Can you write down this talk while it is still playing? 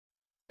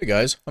Hey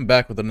guys, I'm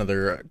back with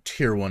another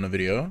tier 1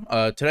 video.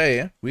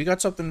 Today we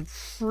got something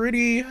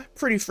pretty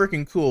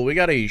freaking cool. We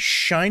got a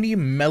shiny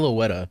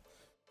Meloetta.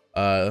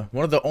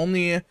 One of the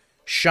only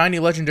shiny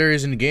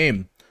legendaries in the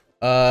game.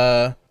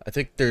 I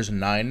think there's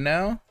 9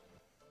 now.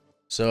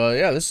 So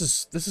yeah, this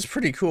is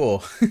pretty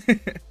cool.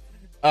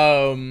 We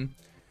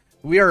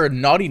are a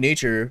Naughty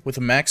Nature with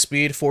a max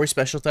speed, 4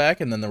 special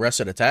attack, and then the rest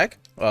at attack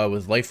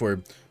with Life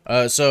Orb.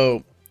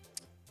 So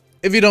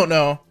if you don't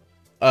know,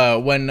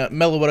 when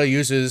Meloetta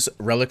uses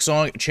Relic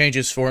Song, it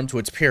changes form to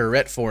its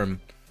Pirouette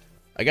form.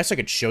 I guess I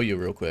could show you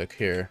real quick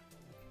here.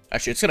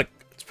 Actually, it's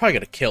probably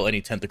gonna kill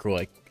any tentacle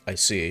I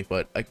see,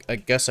 but I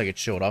guess I could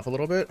show it off a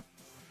little bit.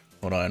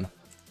 Hold on.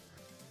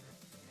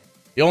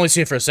 You only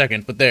see it for a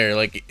second, but there,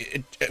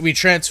 like, we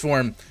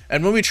transform,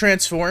 and when we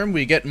transform,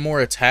 we get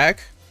more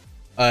attack,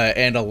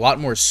 and a lot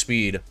more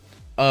speed.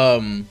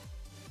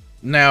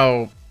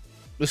 Now,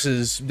 this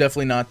is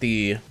definitely not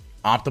the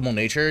optimal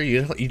nature.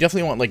 You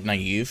definitely want, like,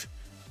 Naive.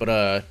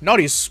 But,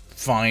 Naughty's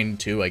fine,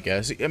 too, I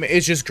guess. I mean,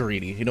 it's just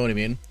greedy, you know what I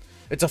mean?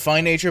 It's a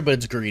fine nature, but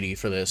it's greedy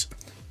for this.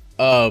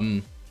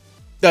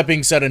 That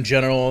being said, in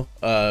general,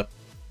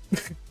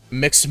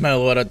 mixed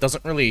Meloetta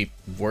doesn't really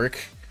work.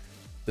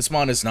 This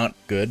mon is not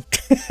good.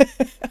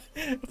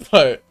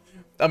 But,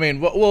 I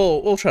mean,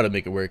 we'll try to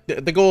make it work.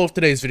 The goal of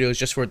today's video is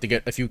just for it to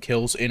get a few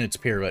kills in its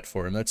Pirouette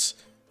form. That's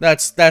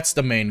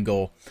the main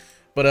goal.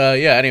 But,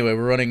 yeah, anyway,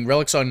 we're running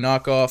Relic Song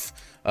Knockoff,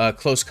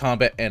 Close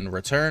Combat, and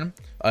Return.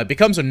 It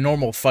becomes a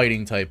normal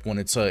fighting type when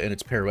it's in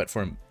its Pirouette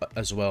form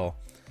as well.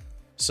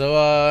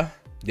 So,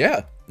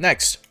 yeah.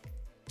 Next,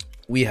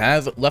 we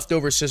have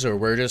Leftover Scissor.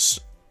 We're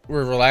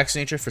Relaxed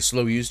Nature for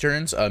slow use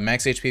turns.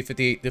 Max HP,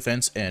 58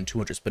 defense, and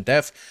 200 speed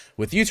def.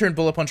 With U-turn,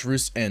 Bullet Punch,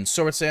 Roost, and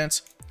Sword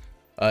Stance.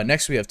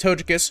 Next, we have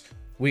Togekiss.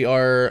 We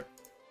are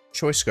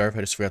Choice Scarf.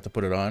 I just forgot to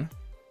put it on.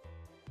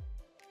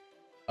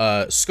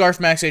 Scarf,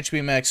 max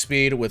HP, max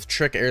speed with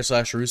Trick, Air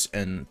Slash, Roost,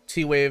 and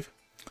T-Wave.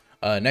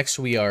 Next,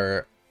 we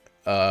are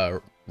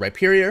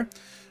Rhyperior.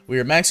 We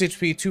are max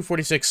HP,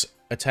 246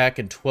 attack,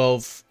 and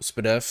 12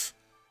 SPDF.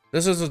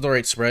 This isn't the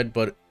right spread,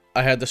 but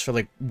I had this for,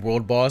 like,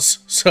 World Boss,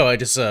 so I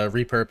just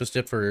repurposed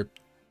it for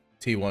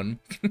T1.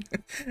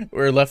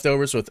 We're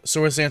Leftovers with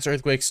Sword Stance,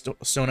 Earthquake,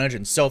 Stone Edge,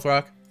 and Stealth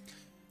Rock.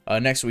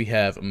 Next, we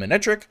have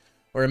Manectric.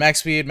 We're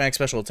max speed, max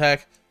special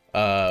attack,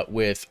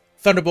 with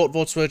Thunderbolt,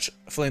 Volt Switch,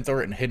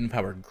 Flamethrower, and Hidden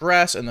Power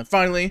Grass. And then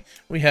finally,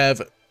 we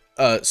have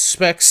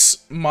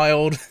Specs,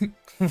 Mild,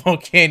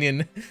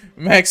 Volcanion,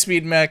 max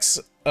speed, max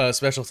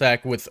special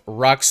attack with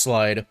Rock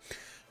Slide,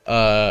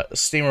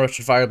 Steam Rush,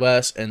 Fire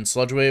Blast, and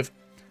Sludge Wave.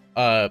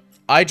 I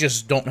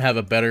just don't have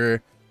a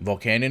better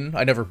Volcanion.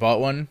 I never bought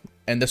one,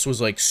 and this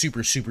was like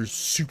super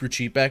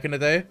cheap back in the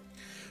day.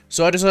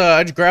 So I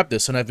just grabbed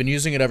this, and I've been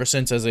using it ever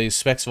since as a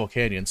Specs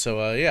Volcanion.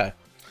 So yeah,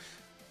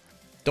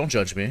 don't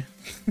judge me.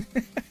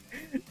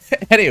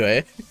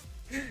 Anyway,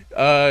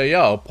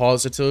 yeah, I'll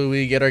pause until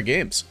we get our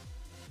games.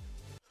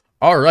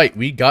 Alright,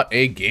 we got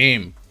a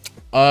game.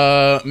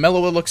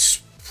 Meloetta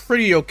looks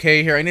pretty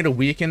okay here. I need to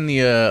weaken the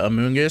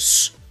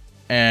Amoonguss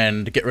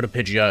and get rid of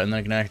Pidgeot, and then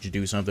I can actually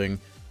do something.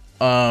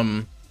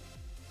 As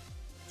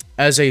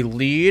a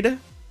lead,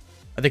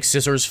 I think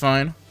Scissor is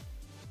fine.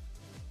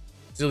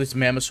 At least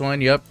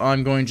Mamoswine, yep.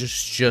 I'm going to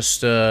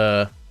just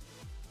I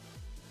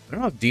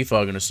don't have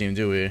Defog in the team,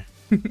 do we?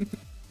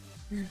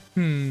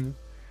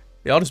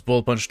 Yeah, I'll just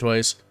Bullet Punch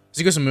twice.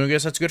 Zigos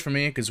Amoonguss, that's good for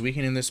me, because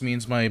weakening this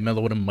means my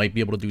Meloetta might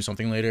be able to do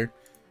something later.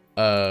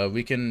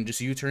 We can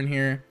just U-turn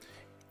here.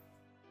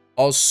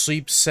 I'll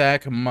Sleep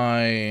Sack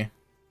my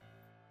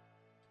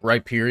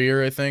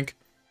Rhyperior, I think.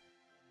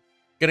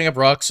 Getting up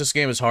rocks this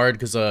game is hard,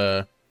 because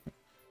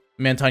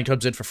Mantine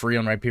comes in for free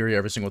on Rhyperior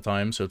every single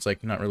time, so it's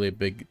like not really a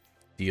big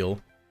deal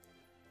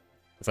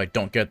if I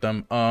don't get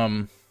them.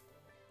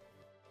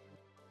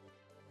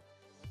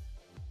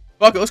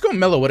 Fuck it, let's go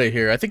Meloetta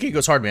here. I think he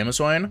goes hard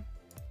Mamoswine.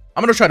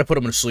 I'm gonna try to put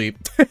him to sleep.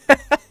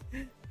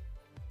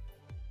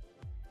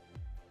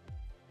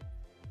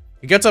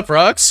 He gets up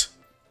rocks.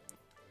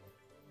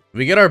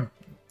 We get our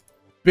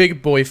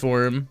big boy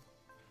form.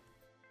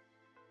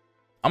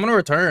 I'm gonna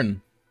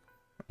return.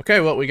 Okay,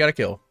 well, we got a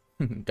kill.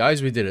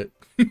 Guys, we did it.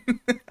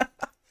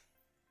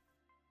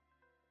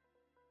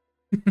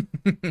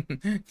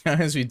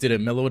 Guys, we did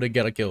it. Meloetta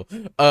got a kill.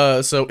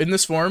 So in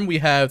this form, we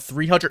have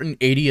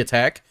 380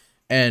 attack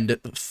and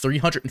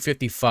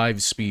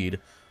 355 speed.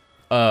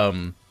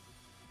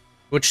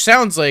 Which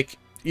sounds like,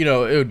 you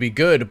know, it would be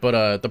good,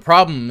 but the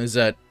problem is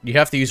that you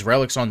have to use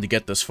Relics on to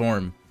get this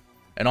form.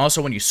 And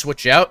also when you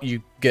switch out,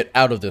 you get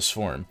out of this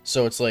form.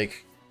 So it's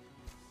like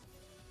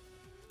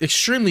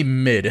extremely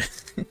mid.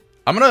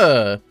 I'm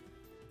gonna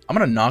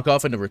knock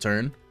off into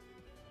return.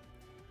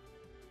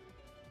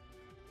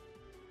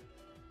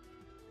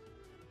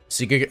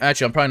 See,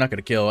 actually, I'm probably not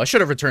gonna kill. I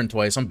should have returned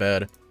twice. I'm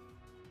bad.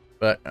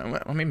 But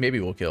I mean, maybe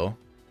we'll kill.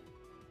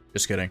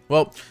 Just kidding.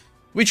 Well,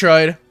 we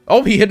tried.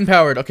 Oh, he hidden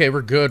powered. Okay,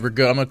 we're good. We're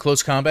good. I'm gonna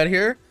close combat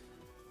here.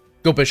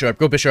 Go Bisharp.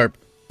 Go Bisharp.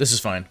 This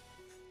is fine.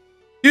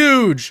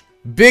 Huge!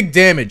 Big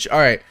damage.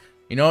 Alright.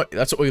 You know what?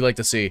 That's what we like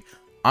to see.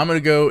 I'm gonna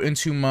go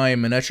into my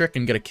Manectric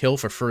and get a kill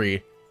for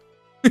free.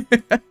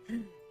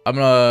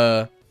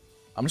 I'm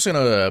just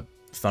gonna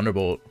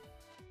Thunderbolt.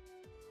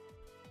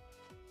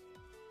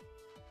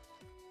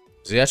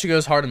 So he actually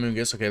goes hard on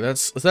Moongus. Okay,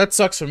 that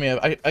sucks for me.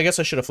 I guess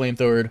I should have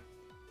flamethrowered.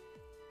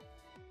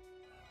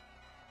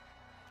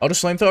 I'll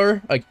just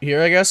flamethrower like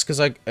here, I guess, because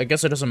I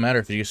guess it doesn't matter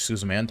if you just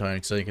use a Mantine,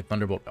 because you can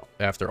Thunderbolt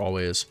after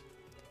always.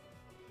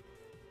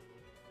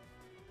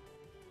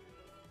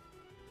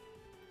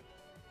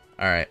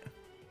 All right.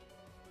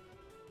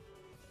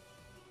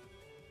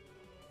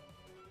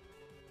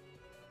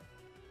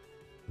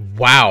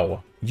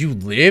 Wow, you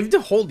lived?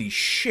 Holy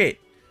shit,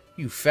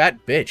 you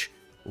fat bitch.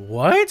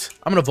 What?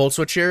 I'm gonna Volt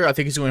Switch here. I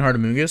think he's going hard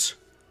to Moongus.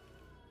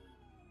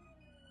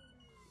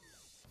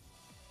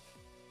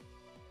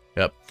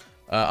 Yep.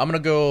 I'm gonna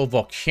go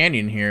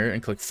Volcanion here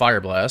and click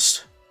Fire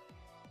Blast.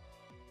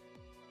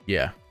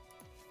 Yeah.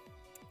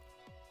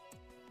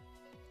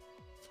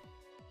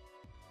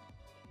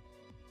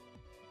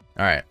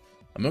 Alright.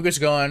 Amoongu's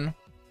going.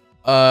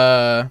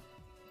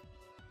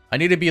 I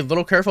need to be a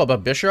little careful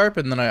about Bisharp,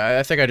 and then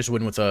I think I just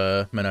win with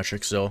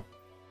Manectric still.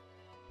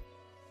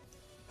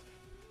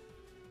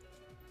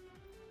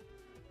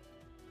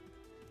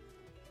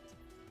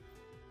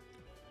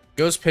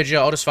 Goes Pidgeot,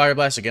 I'll just Fire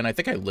Blast again. I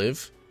think I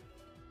live.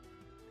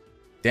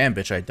 Damn,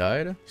 bitch, I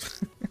died.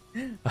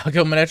 I'll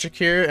go Manectric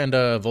here and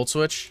Volt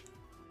Switch.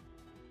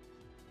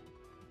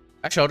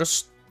 Actually, I'll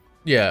just...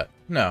 Yeah,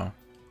 no.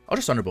 I'll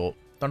just Thunderbolt.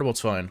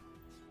 Thunderbolt's fine.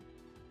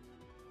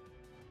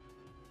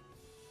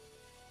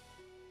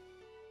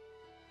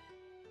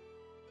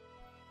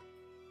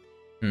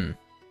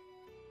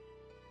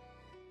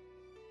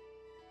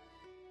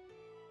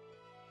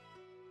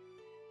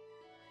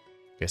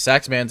 Okay,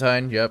 Sax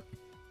Mantine, yep.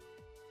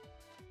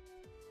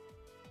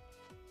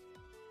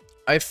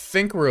 I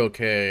think we're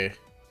okay.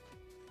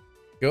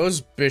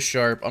 Goes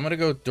Bisharp. I'm gonna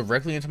go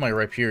directly into my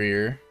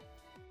Rhyperior.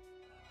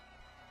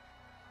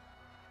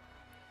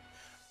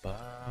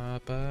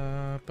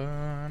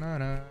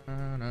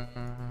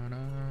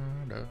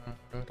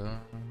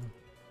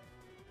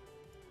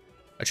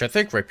 Actually, I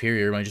think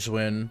Rhyperior might just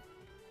win.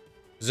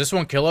 Does this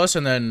one kill us,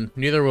 and then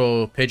neither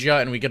will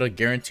Pidgeot, and we get a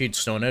guaranteed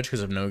Stone Edge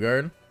because of No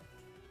Guard?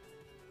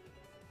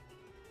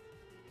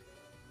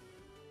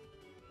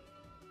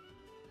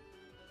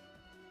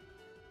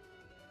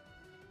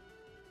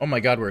 Oh my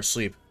god, we're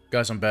asleep.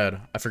 Guys, I'm bad.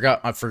 I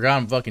forgot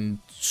I'm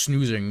fucking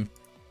snoozing.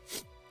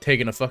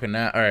 Taking a fucking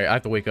nap. Alright, I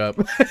have to wake up.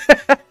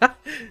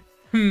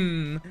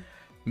 Me,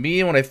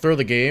 when I throw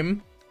the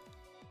game...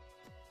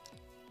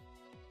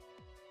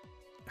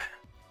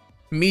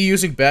 Me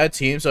using bad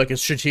teams so I can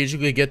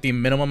strategically get the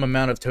minimum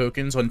amount of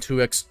tokens on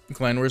 2x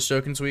Clan Wars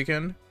tokens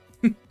weekend.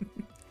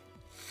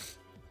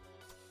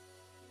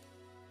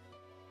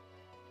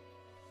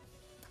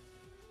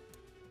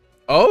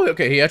 Oh,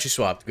 okay, he actually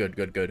swapped. Good,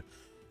 good, good.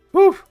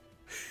 Whew.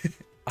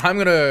 I'm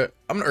gonna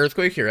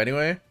Earthquake here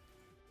anyway.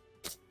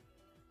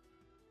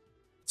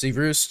 See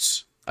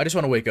Roosts. I just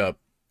want to wake up.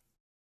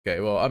 Okay,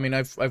 well, I mean,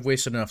 I've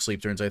wasted enough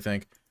sleep turns, I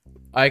think.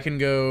 I can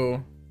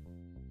go...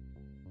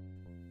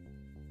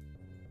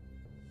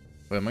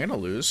 Wait, am I gonna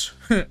lose?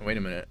 Wait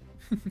a minute.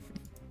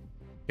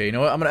 Okay, you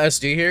know what? I'm gonna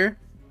SD here.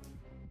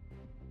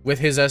 With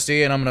his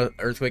SD, and I'm gonna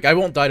Earthquake. I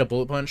won't die to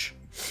Bullet Punch.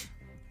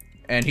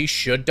 And he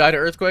should die to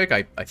Earthquake,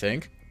 I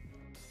think.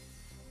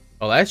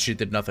 Oh, that actually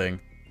did nothing.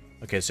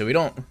 Okay, so we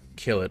don't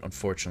kill it,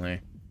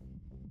 unfortunately.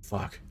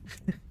 Fuck.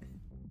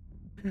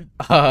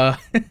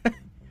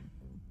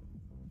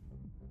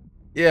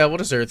 Yeah, what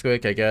is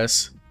Earthquake, I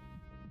guess.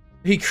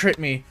 He crit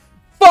me.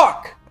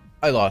 Fuck!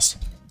 I lost.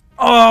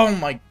 Oh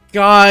my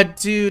god,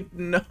 dude,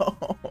 no.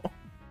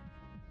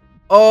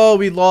 Oh,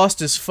 we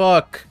lost as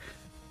fuck.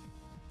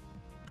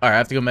 Alright, I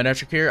have to go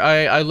Manectric here.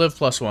 I live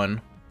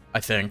 +1, I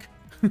think.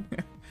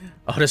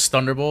 I'll just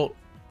Thunderbolt.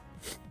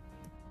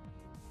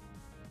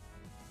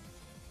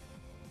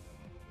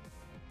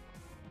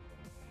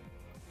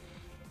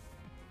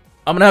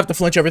 I'm gonna have to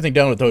flinch everything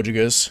down with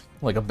Hojugus,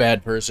 like a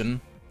bad person.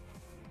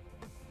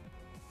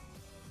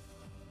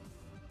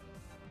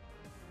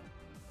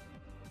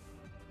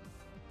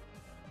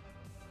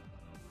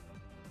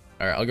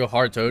 Alright, I'll go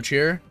Hard Touch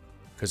here,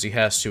 because he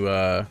has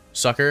to,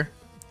 Sucker.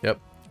 Yep.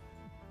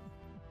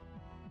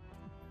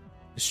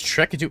 Does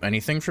Trek do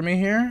anything for me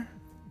here?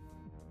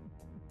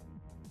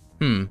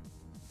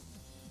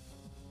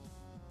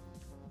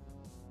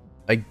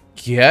 I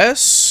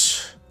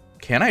guess?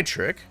 Can I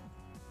Trick?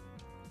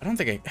 I don't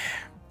think I...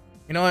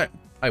 You know what?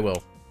 I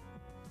will.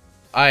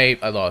 I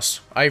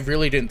lost. I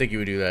really didn't think you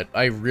would do that.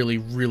 I really,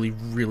 really,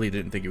 really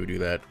didn't think you would do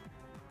that.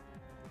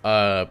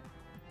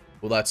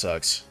 Well, that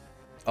sucks.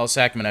 I'll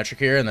sack Manectric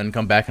here and then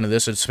come back into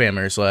this with Spam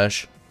Air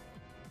Slash.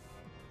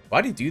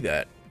 Why'd he do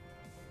that?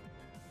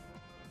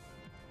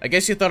 I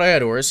guess you thought I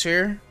had Aura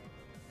Sphere?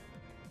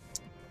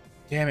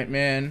 Damn it,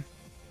 man.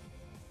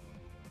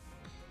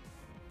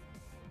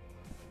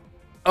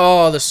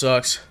 Oh, this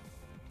sucks.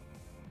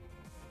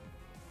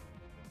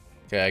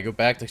 Okay, I go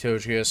back to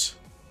Togekiss.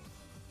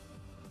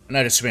 And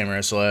I just Spam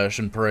Air Slash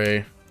and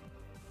pray.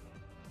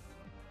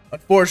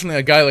 Unfortunately,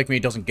 a guy like me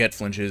doesn't get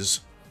flinches.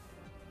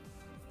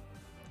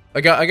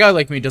 A guy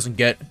like me doesn't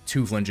get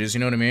 2 flinches, you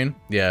know what I mean?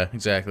 Yeah,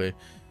 exactly.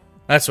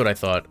 That's what I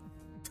thought.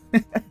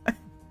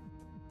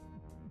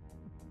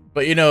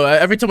 But, you know,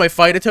 every time I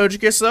fight a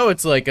Togekiss, though,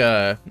 it's like,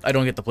 I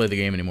don't get to play the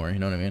game anymore, you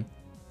know what I mean?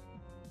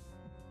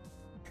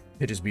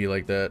 It just be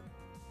like that.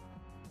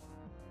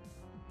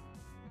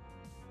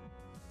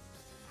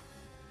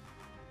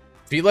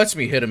 If he lets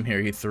me hit him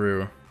here, he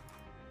threw.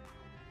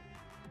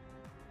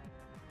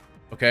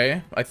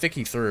 Okay, I think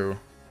he threw.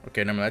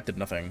 Okay, no, that did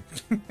nothing.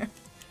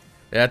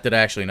 That did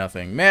actually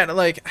nothing. Man,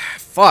 like,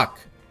 fuck.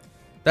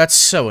 That's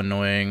so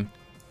annoying.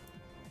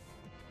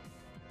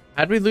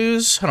 How'd we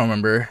lose? I don't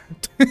remember.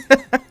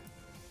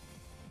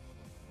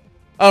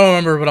 I don't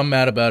remember, but I'm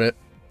mad about it.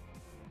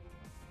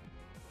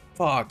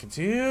 Fuck,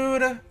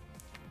 dude.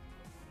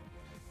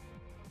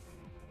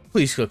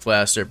 Please click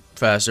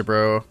faster,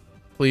 bro.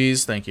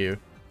 Please, thank you.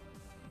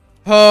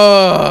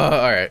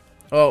 Alright.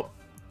 Well,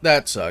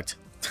 that sucked.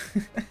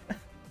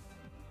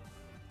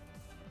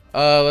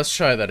 Let's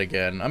try that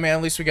again. I mean,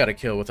 at least we got a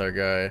kill with our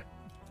guy.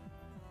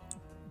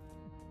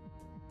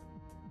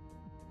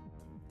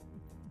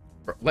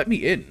 Bro, let me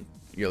in.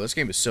 Yo, this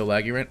game is so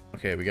laggy, right?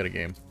 Okay, we got a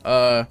game.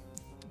 Yo,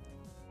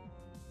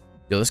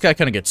 this guy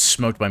kind of gets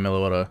smoked by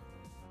Meloetta.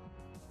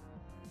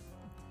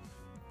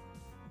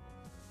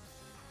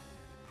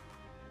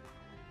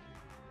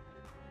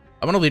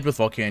 I'm gonna lead with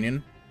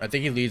Volcanion. I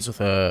think he leads with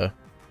well,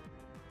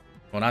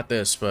 not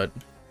this, but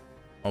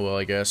oh well,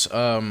 I guess.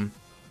 I'm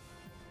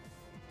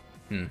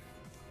going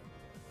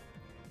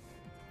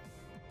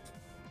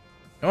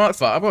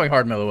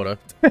hard Meloetta.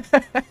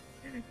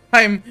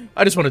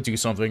 I just want to do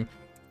something.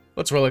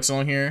 Let's Relic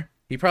on here.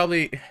 He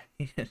probably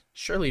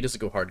surely he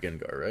doesn't go hard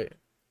Gengar, right?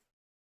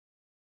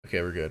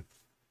 Okay, we're good.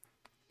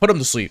 Put him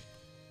to sleep.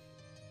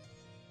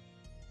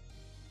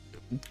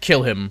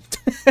 Kill him.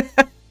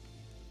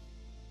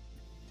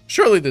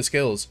 Surely this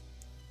kills.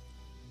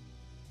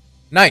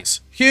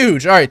 Nice.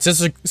 Huge. Alright,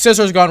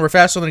 Scissor's gone. We're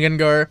faster than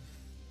Gengar.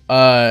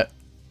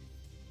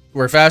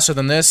 We're faster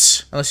than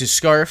this. Unless you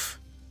Scarf.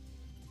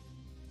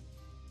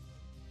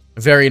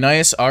 Very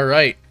nice.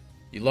 Alright.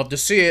 You love to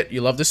see it.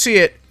 You love to see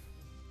it.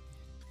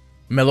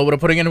 Meloetta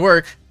putting in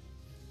work.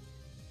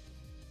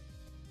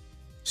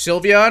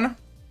 Sylveon.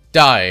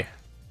 Die.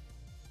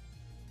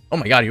 Oh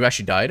my god, you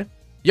actually died?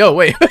 Yo,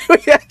 wait.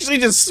 We actually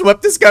just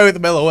swept this guy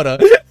with Meloetta.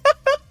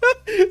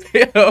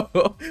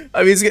 Yo,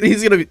 I mean,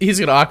 he's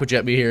gonna Aqua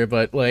Jet me here,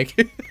 but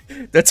like,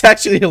 that's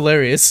actually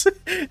hilarious.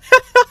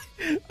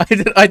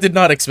 I did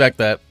not expect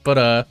that,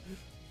 but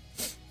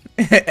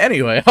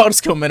anyway, I'll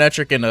just go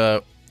Manectric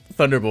and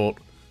Thunderbolt.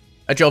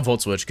 Actually, I'll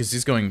Volt Switch because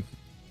he's going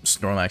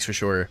Snorlax for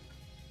sure,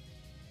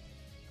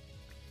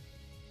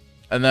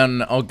 and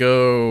then I'll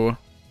go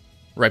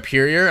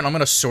Rhyperior, and I'm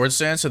gonna Sword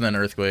Stance and then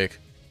Earthquake.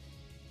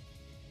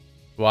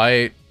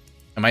 Why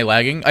am I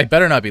lagging? I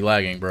better not be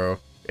lagging, bro.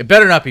 It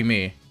better not be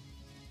me.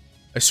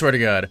 I swear to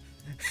God.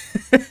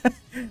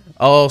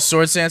 I'll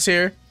Sword Stance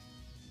here.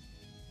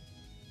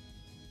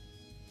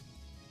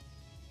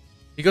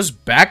 He goes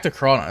back to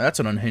Crawdon. That's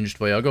an unhinged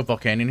play. I'll go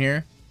Volcanion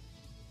here.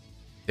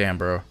 Damn,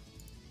 bro.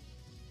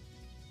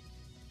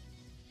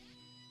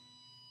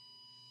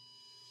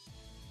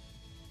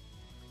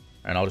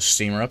 And I'll just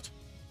Steam Erupt.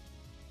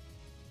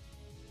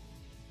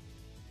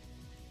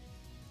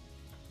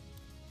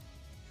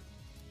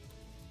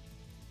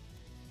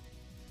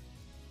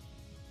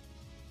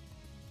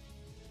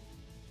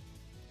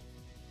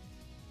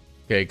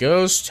 Okay,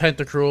 goes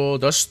Tentacruel,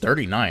 does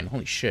 39.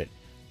 Holy shit.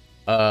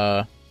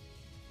 I'm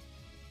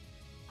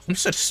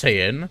just gonna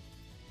stay in.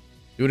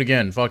 Do it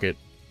again, fuck it.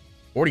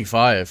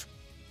 45.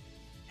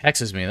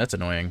 Hexes me, that's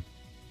annoying.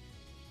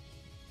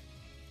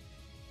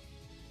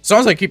 As long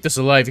as I keep this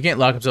alive, he can't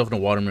lock himself in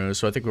a Water Move,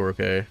 so I think we're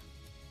okay.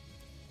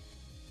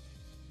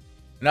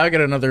 Now I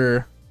get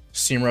another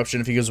Steam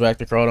Eruption if he goes back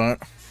to Crawdon.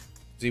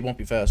 He won't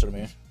be faster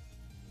than me.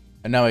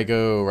 And now I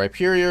go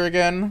Rhyperior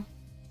again.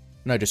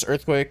 No, just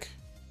Earthquake.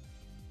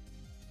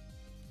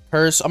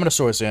 Curse. I'm gonna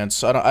Sword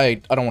Stance. I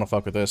don't want to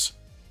fuck with this.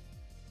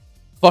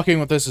 Fucking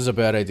with this is a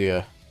bad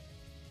idea.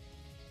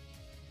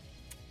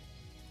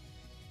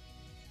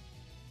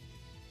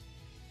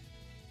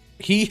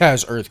 He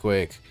has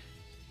Earthquake.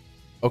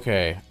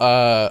 Okay.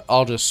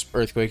 I'll just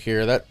Earthquake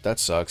here. That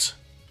sucks.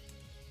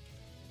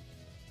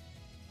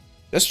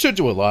 This should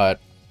do a lot.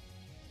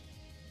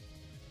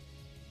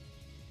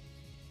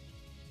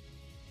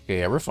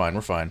 Okay, yeah, we're fine.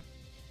 We're fine.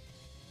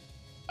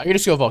 I can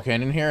just go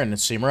Volcanion here and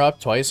Steam her up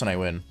twice and I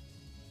win.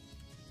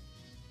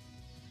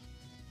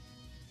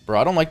 Bro,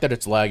 I don't like that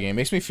it's lagging. It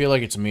makes me feel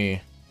like it's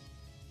me.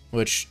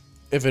 Which,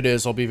 if it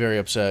is, I'll be very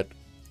upset.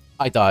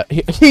 I thought...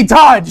 He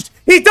dodged!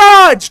 He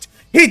dodged!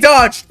 He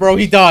dodged, bro.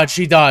 He dodged.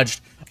 He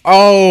dodged.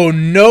 Oh,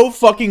 no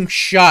fucking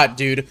shot,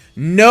 dude.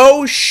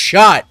 No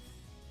shot.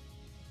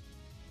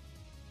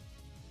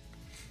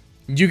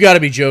 You gotta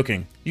be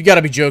joking. You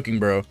gotta be joking,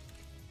 bro.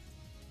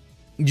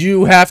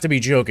 You have to be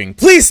joking.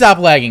 Please stop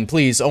lagging,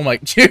 please. Oh my...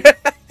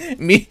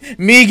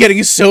 me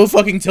getting so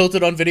fucking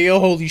tilted on video?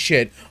 Holy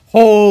shit.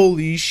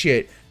 Holy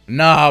shit.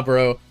 Nah,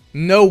 bro.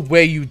 No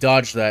way you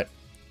dodged that.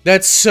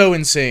 That's so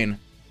insane.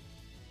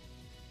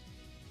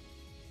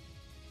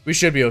 We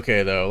should be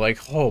okay, though. Like,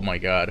 oh my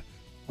god.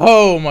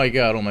 Oh my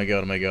god, oh my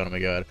god, oh my god, oh my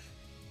god.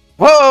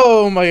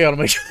 Oh my god, oh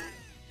my god.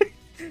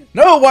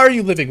 No, why are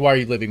you living? Why are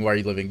you living? Why are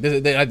you living?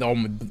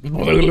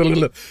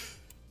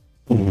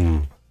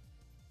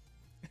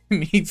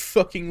 Me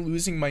fucking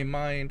losing my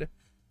mind.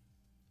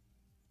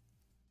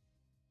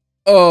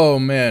 Oh,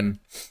 man.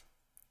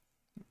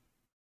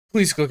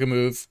 Please click a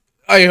move.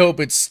 I hope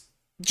it's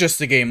just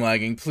the game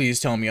lagging. Please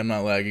tell me I'm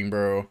not lagging,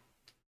 bro.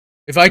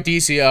 If I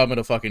DC out, I'm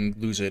gonna fucking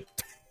lose it.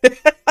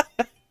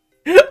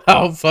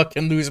 I'll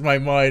fucking lose my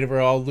mind,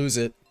 bro. I'll lose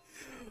it.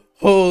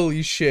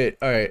 Holy shit.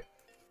 Alright.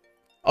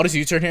 I'll just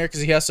U-turn here,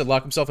 because he has to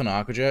lock himself in an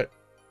Aqua Jet.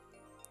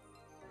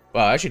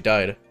 Wow, I actually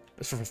died.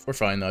 We're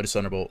fine, though. I just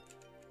Thunderbolt.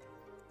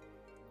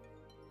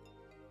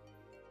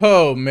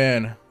 Oh,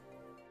 man.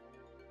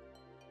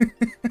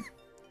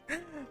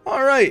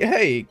 Alright,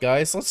 hey,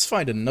 guys. Let's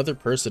find another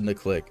person to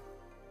click.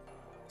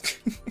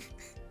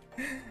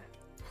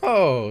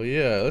 Oh,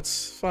 yeah.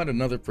 Let's find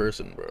another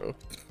person, bro.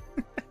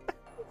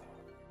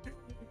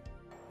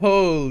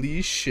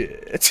 Holy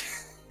shit.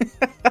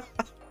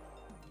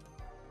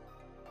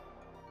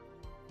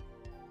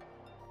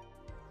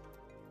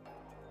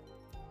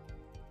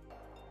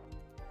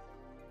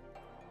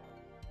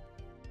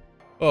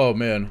 Oh,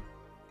 man.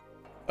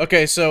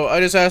 Okay, so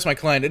I just asked my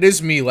client. It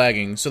is me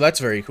lagging, so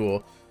that's very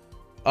cool.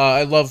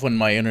 I love when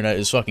my internet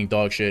is fucking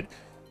dog shit.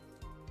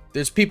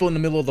 There's people in the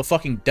middle of the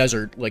fucking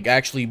desert, like,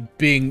 actually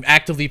being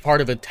actively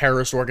part of a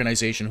terrorist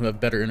organization who have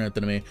better internet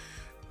than me.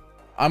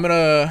 I'm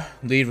gonna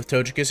lead with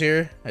Togekiss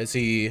here, as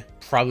he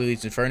probably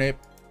leads Infernape.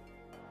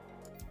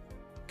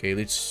 Okay,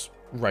 leads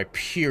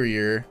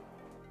Rhyperior.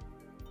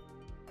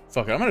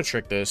 Fuck it, I'm gonna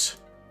trick this.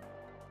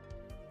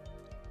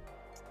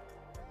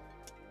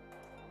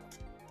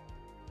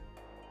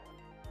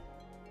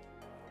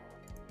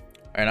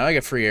 Alright, now I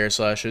get free air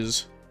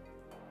slashes.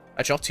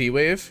 Actually, I'll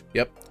T-Wave.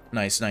 Yep.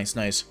 Nice, nice,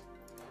 nice.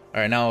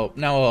 Alright, now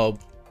I'll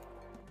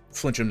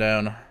flinch him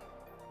down.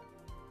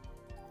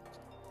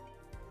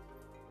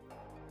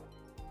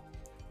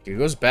 He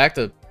goes back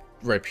to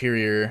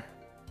Rhyperior.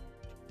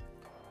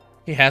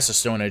 He has a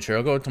Stone Edge here.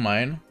 I'll go to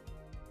mine.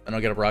 And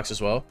I'll get a Rocks as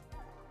well.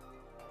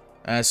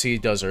 As he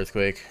does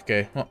Earthquake.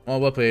 Okay,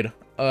 well played.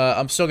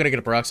 I'm still gonna get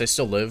a Rocks. I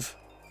still live.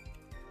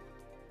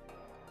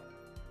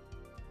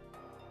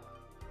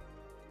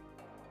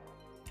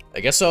 I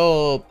guess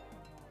I'm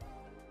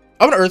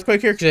gonna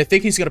Earthquake here because I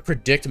think he's gonna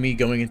predict me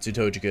going into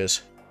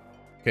Togekiss.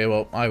 Okay,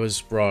 well, I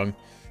was wrong.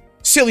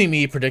 Silly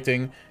me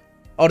predicting.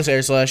 I'll just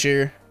Air Slash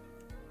here.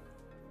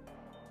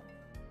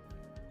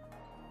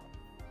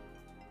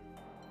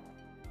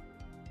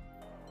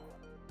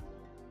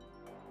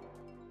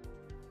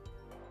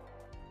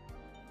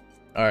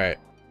 Alright.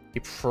 He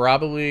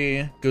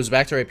probably goes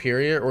back to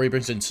Rhyperior, or he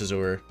brings in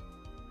Scizor.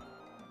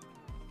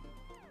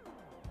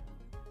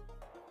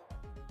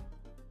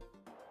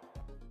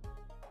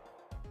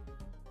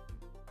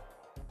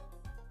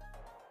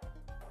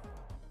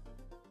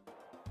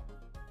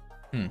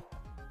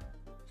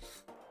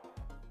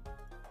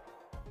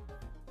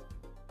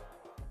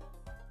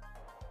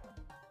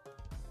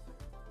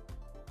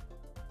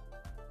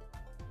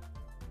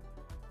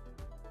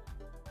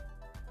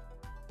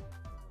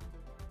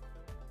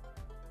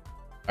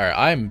 Alright,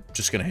 I'm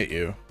just gonna hit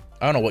you.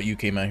 I don't know what you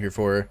came out here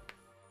for.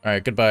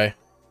 Alright, goodbye.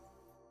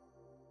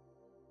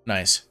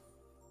 Nice.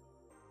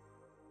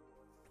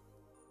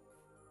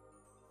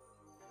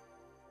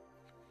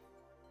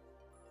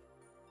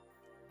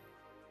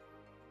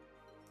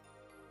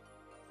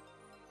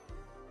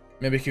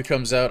 Mimikyu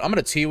comes out. I'm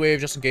gonna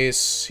T-Wave just in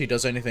case he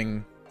does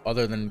anything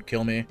other than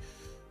kill me.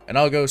 And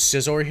I'll go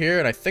Scizor here,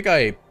 and I think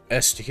I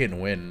ST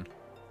and win.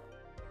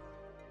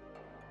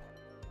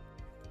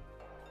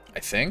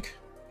 I think.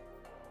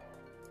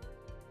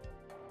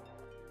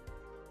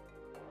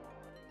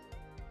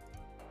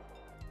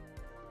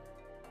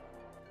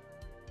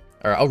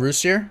 Alright, I'll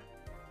Roost here.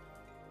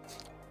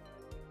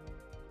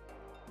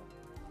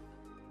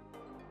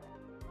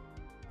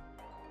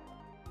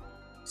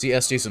 He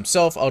SDs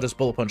himself. I'll just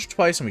Bullet Punch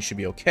twice and we should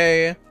be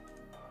okay.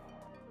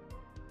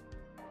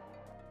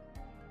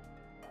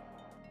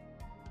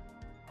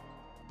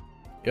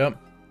 Yep.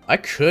 I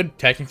could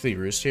technically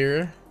Roost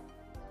here.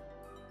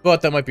 But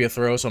that might be a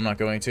throw, so I'm not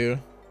going to.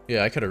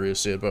 Yeah, I could have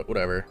Roosted, but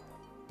whatever.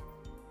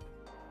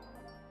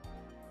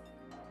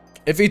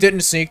 If he didn't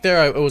sneak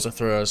there, it was a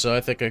throw, so I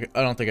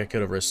don't think I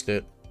could have risked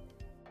it.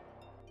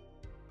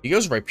 He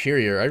goes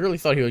Rhyperior. I really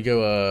thought he would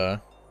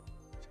go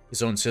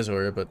his own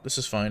Scizor, but this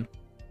is fine.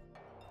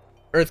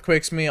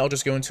 Earthquakes me. I'll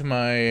just go into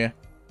my...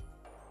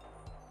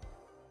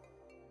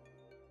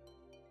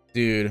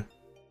 Dude.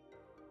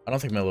 I don't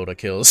think Meloetta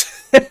kills.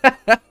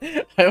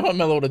 I want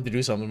Meloetta to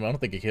do something, but I don't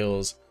think it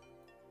kills.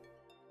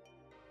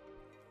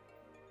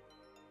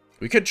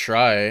 We could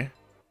try.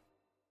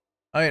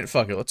 I mean,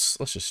 fuck it. Let's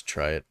just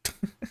try it.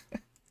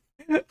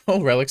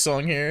 Whole Relic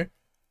Song here.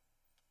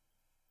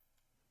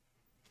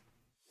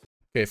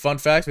 Okay, fun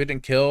fact, we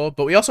didn't kill,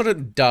 but we also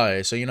didn't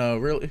die, so, you know,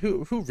 really,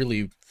 who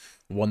really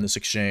won this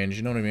exchange,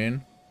 you know what I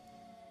mean?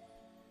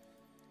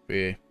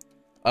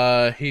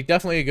 He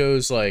definitely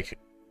goes, like,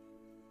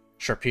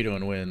 Sharpedo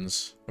and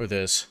wins. Or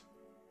this.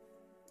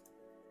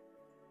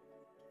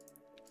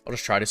 I'll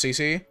just try to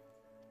CC.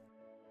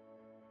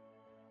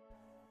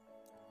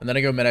 And then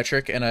I go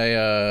Meloetta and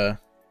I,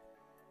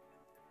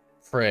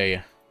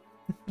 pray.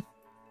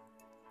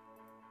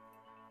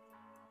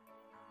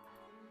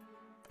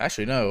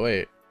 Actually, no,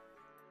 wait.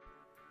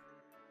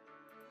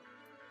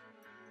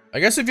 I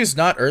guess if he's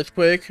not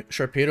Earthquake,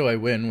 Sharpedo, I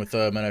win with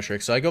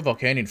Meloetta. So I go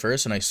Volcanion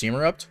first and I Steam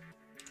Erupt.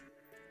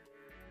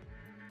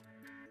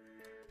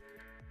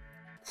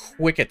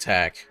 Quick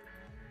attack.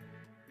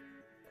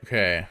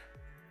 Okay.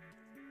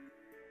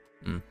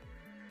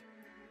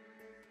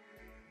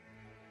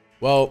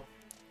 Well,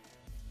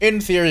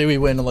 in theory we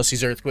win unless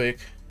he's Earthquake.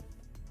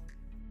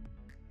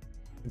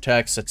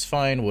 Attacks, that's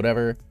fine,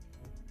 whatever.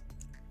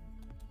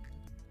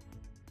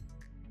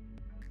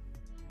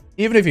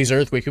 Even if he's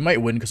Earthquake, we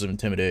might win because of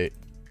Intimidate.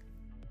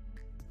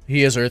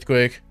 He is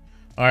Earthquake.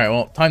 Alright,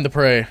 well, time to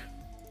pray.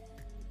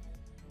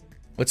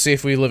 Let's see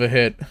if we live a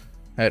hit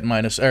at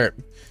minus, or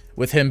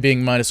with him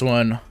being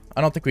 -1.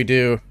 I don't think we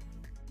do.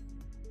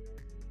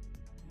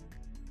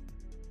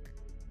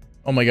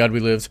 Oh my god, we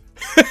lived.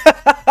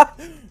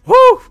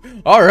 Woo!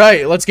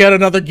 Alright, let's get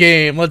another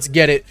game. Let's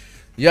get it.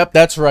 Yep,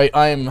 that's right.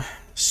 I'm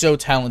so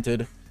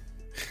talented.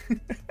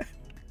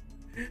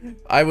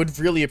 I would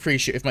really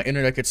appreciate if my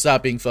internet could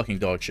stop being fucking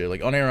dog shit.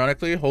 Like,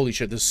 unironically, holy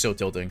shit, this is so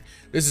tilting.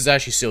 This is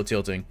actually so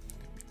tilting.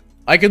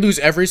 I could lose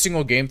every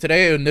single game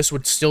today, and this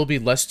would still be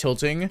less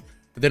tilting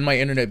than my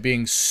internet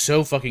being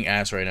so fucking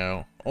ass right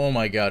now. Oh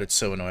my god, it's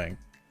so annoying.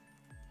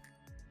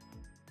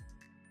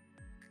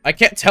 I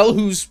can't tell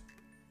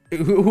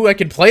who I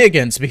can play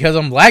against because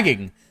I'm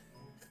lagging.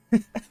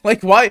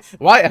 Like, why?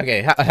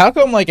 Okay, how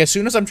come, like, as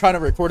soon as I'm trying to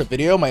record a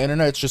video, my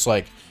internet's just,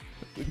 like,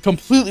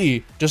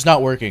 completely just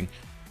not working?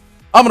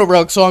 I'm gonna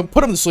Relic Song,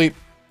 put him to sleep.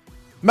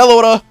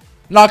 Meloetta,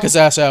 knock his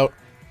ass out.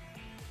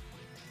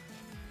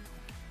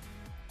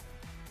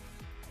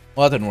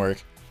 Well, that didn't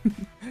work.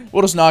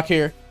 We'll just knock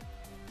here.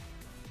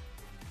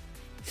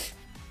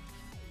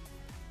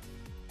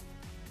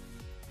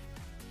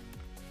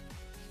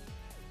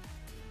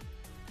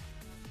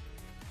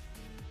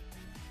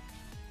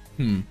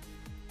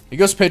 He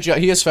goes Pidgeot.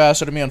 He is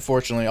faster than me,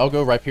 unfortunately. I'll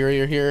go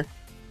Rhyperior here.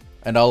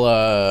 And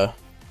I'll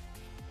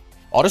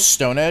just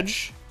Stone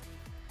Edge.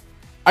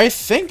 I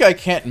think I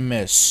can't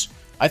miss.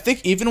 I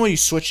think even when you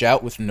switch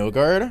out with No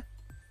Guard,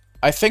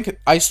 I think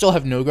I still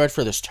have No Guard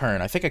for this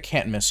turn. I think I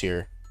can't miss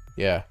here.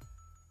 Yeah.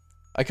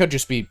 I could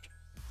just be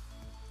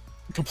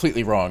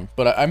completely wrong,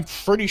 but I'm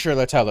pretty sure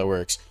that's how that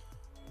works.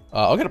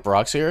 I'll get a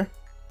Brox here.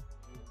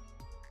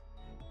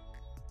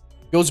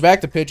 Goes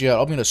back to Pidgeot.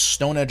 I'm going to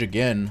Stone Edge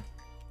again.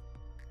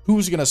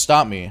 Who's going to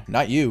stop me?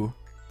 Not you.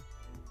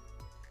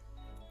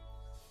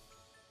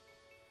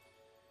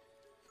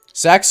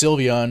 Sack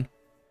Sylveon.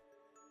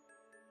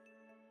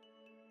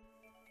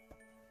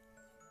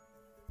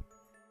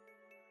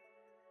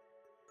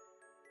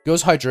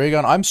 Goes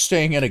Hydreigon. I'm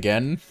staying in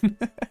again.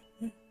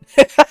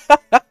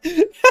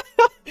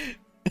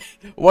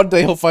 One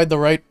day he'll find the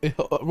right...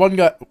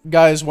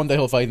 Guys, one day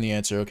he'll find the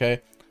answer, okay?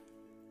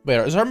 Wait,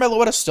 is our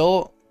Meloetta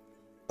still...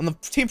 On the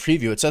team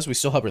preview, it says we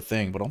still have our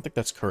thing, but I don't think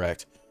that's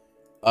correct.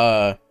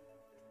 I'm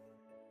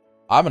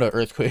gonna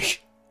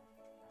Earthquake.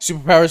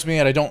 Superpowers me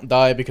and I don't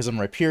die because I'm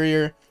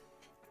Rhyperior.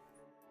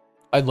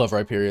 I love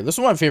Rhyperior. This is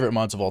one of my favorite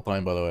mons of all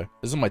time, by the way.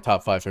 This is my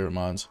top 5 favorite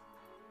mons.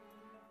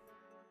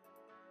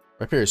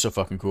 Rhyperior is so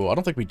fucking cool. I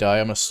don't think we die.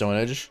 I'm a Stone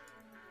Edge.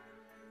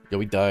 Yeah,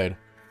 we died.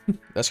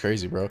 That's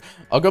crazy, bro.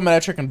 I'll go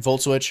Meloetta and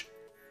Volt Switch.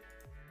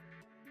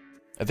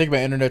 I think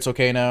my internet's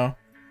okay now.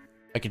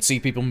 I can see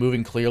people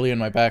moving clearly in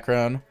my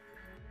background.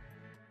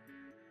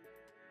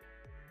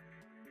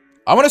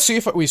 I want to see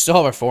if we still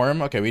have our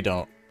form. Okay, we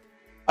don't.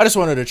 I just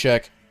wanted to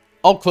check.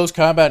 I'll close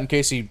combat in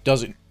case he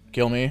doesn't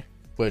kill me.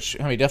 Which,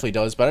 I mean, he definitely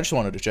does, but I just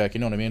wanted to check. You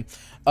know what I mean?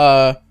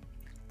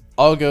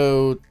 I'll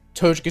go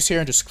Togekiss here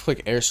and just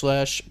click Air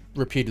Slash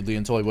repeatedly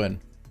until I win.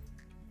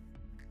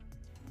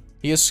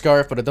 He is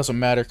Scarf, but it doesn't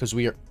matter because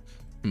we are...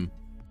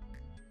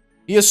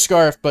 He is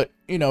Scarf, but,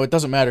 you know, it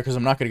doesn't matter because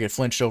I'm not going to get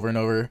flinched over and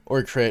over.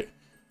 Or crit.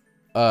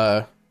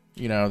 You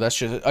know, that's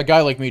just... A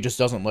guy like me just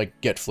doesn't,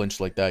 like, get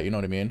flinched like that. You know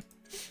what I mean?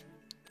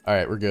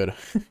 Alright, we're good.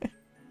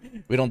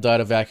 We don't die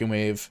to Vacuum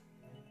Wave.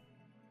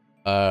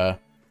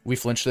 We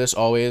flinch this,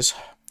 always.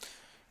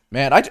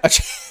 Man,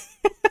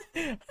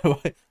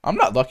 I'm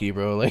not lucky,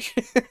 bro. Like,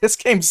 this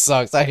game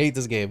sucks. I hate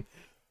this game.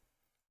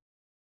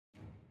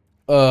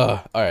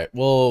 Alright,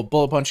 we'll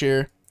Bullet Punch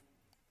here.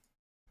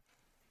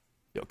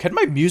 Yo, can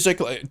my music,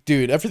 like,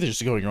 dude, everything's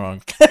just going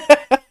wrong.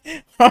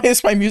 Why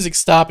is my music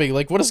stopping?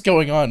 Like, what is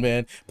going on,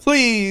 man?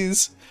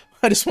 Please!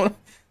 I just want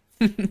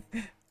to...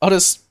 I'll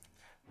just...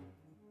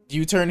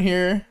 U-turn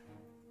here.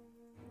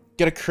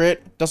 Get a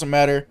crit. Doesn't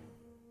matter.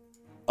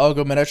 I'll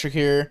go Meloetta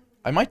here.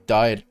 I might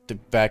die to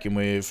Vacuum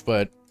Wave,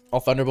 but I'll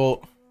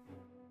Thunderbolt.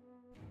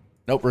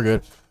 Nope, we're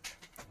good.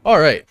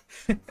 Alright.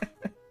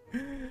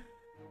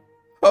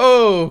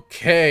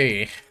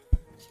 Okay.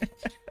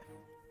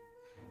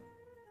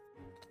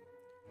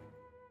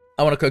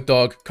 I want to cook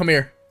dog. Come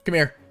here. Come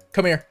here.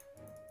 Come here.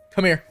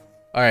 Come here.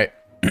 Alright.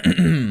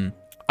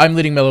 I'm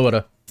leading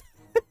Meloetta.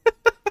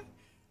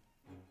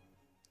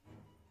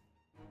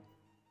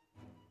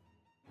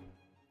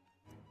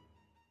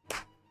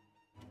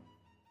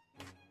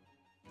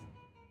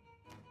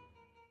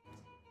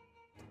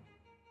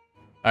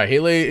 Alright,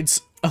 Haley,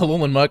 it's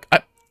Alolan Muck.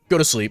 Go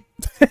to sleep.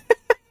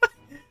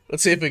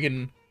 Let's see if we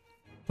can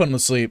put him to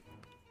sleep.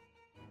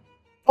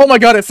 Oh my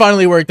god, it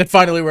finally worked. It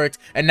finally worked.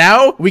 And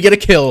now we get a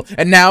kill.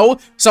 And now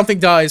something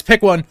dies.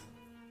 Pick one.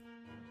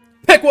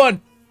 Pick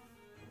one!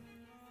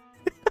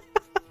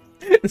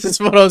 This is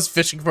what I was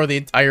fishing for the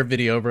entire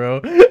video,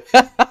 bro.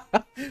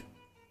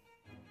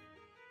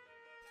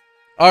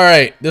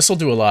 Alright, this will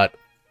do a lot.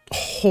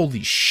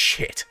 Holy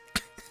shit.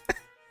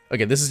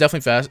 Okay, this is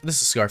definitely fast.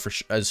 This is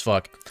Scarf as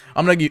fuck.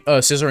 I'm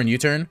gonna Scissor and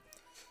U-turn.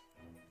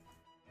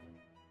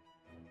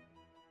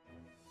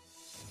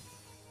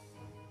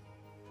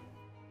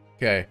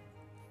 Okay.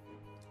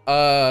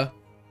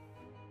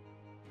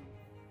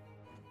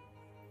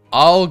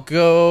 I'll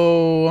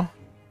go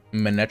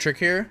Manectric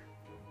here.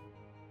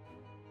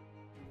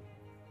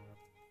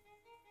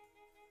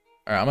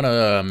 Alright, I'm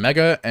gonna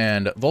Mega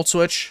and Volt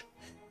Switch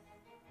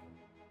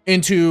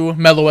into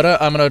Meloetta.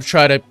 I'm gonna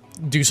try to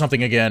do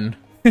something again.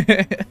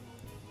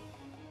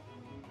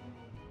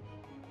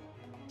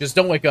 Just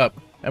don't wake up,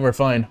 and we're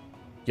fine.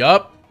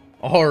 Yup.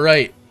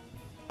 Alright.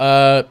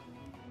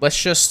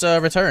 Let's just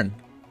return.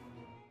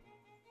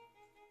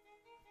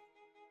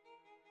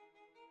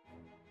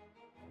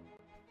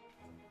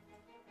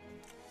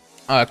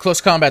 Close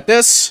combat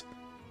this.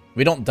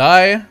 We don't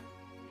die.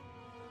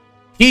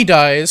 He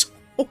dies.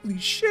 Holy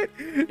shit.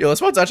 Yo,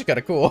 this mod's actually kind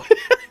of cool.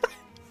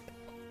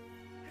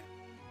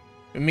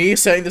 Me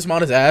setting this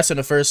mod as ass in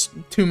the first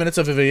 2 minutes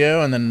of a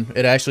video, and then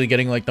it actually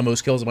getting, like, the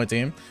most kills on my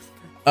team.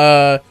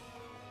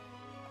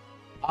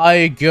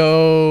 I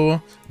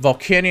go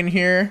Volcanion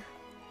here.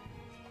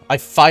 I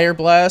Fire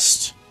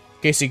Blast,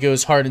 in case he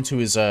goes hard into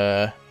his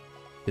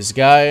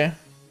guy.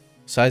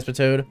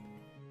 Seismitoad.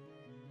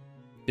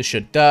 This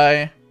should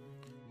die.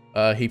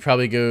 He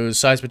probably goes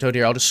Seismitoad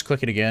here. I'll just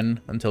click it again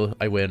until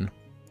I win.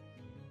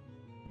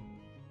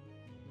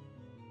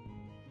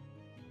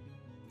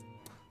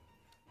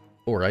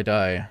 Or I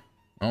die.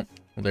 Oh,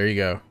 well, there you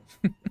go.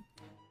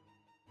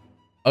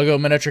 I'll go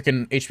Manectric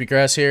and HP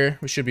Grass here.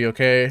 We should be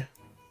okay.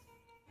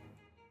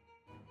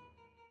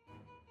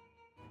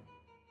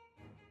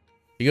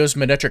 He goes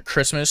Manectric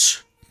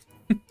Christmas.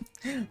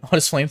 I'll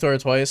just Flamethrower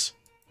twice.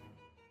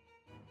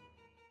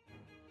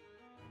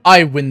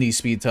 I win these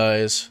speed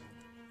ties.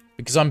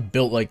 Because I'm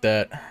built like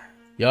that.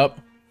 Yup.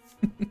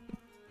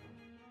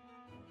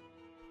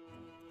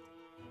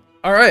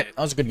 Alright,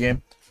 that was a good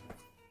game.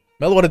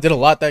 Meloetta did a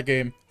lot that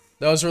game.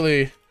 That was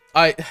really...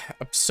 I'm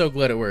so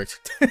glad it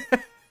worked. I'm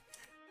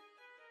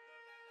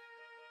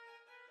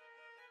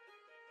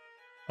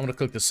gonna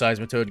click the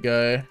Seismitoad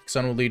guy, because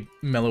I'm gonna lead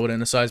Meloetta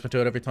into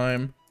Seismitoad every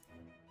time.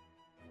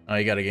 Oh,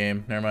 you got a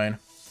game. Never mind.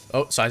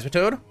 Oh,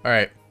 Seismitoad?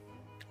 Alright.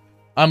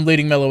 I'm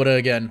leading Meloetta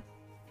again.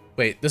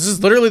 Wait, this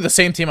is literally the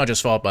same team I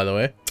just fought, by the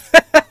way.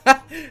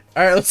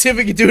 Alright, let's see if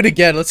we can do it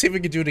again. Let's see if we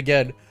can do it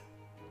again.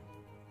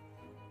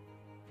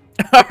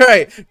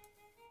 Alright.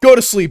 Go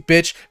to sleep,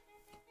 bitch.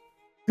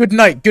 Good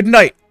night. Good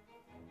night.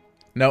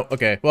 No,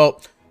 okay.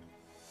 Well,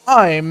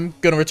 I'm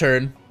gonna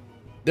return.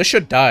 This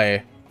should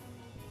die.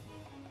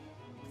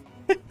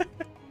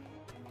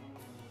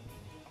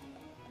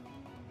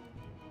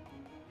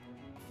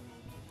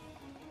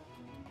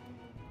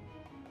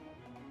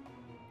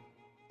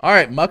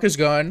 Alright, Muck is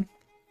gone.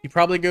 He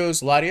probably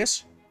goes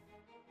Latias.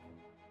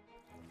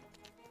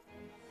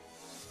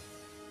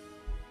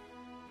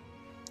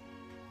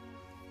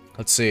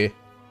 Let's see.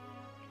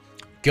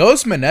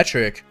 Goes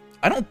Manectric.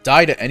 I don't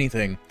die to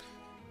anything.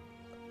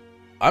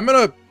 I'm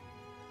gonna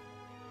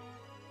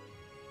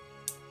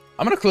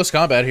close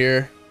combat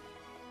here.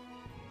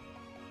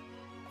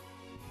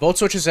 Volt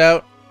Switch is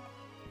out.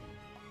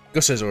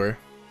 Go Scizor.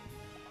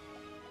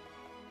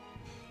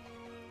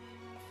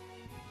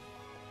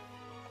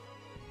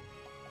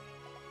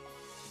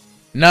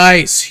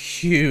 Nice!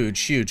 Huge,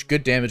 huge.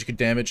 Good damage, good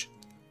damage.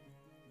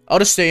 I'll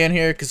just stay in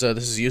here, because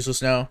this is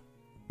useless now.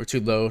 We're too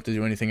low to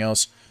do anything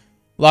else.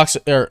 Locks...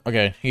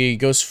 okay, he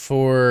goes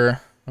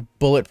for a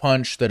Bullet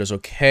Punch. That is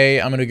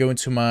okay. I'm going to go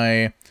into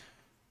my...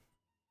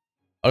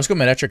 I'll just go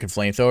Manectric and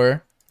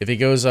Flamethrower. If he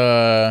goes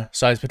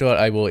Seismitoad,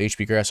 I will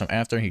HP Grass him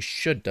after. He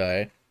should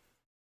die.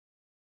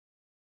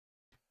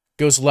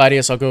 Goes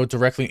Latias, I'll go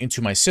directly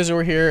into my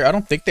Scizor here. I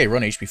don't think they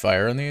run HP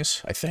Fire on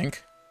these, I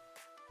think.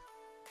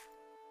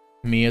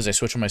 Me as I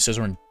switch on my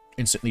Scizor and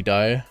instantly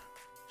die?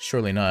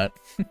 Surely not.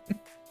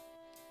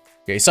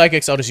 Okay,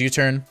 Psychics, I'll just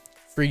U-turn.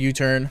 Free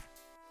U-turn.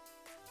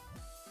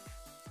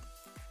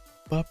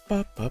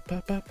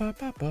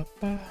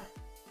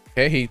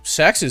 Okay, he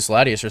sacks his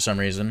Latias for some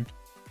reason.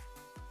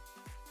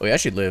 Oh, he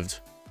actually lived.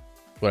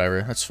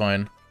 Whatever, that's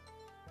fine.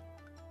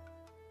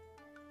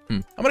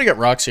 I'm gonna get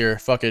rocks here.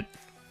 Fuck it.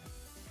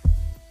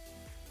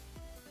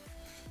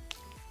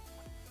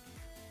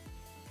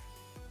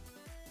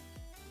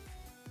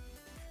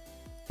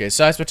 Okay,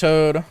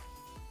 Seismitoad.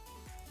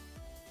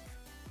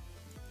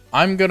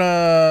 I'm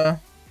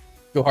gonna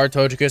Go hard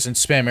Togekiss and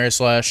spam Air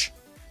Slash.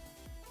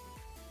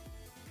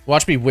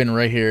 Watch me win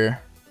right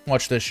here.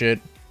 Watch this shit.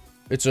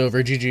 It's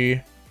over.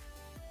 GG.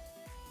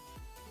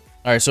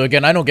 Alright, so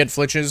again, I don't get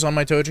flinches on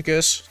my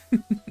Togekiss.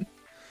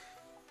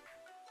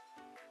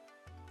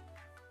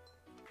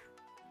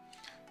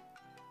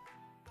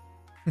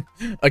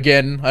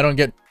 Again, I don't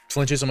get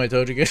flinches on my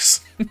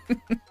Togekiss.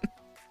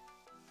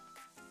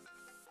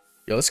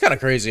 Yo, this is kind of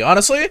crazy.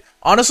 Honestly,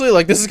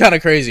 like, this is kind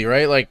of crazy,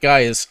 right? Like,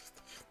 guys,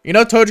 you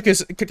know,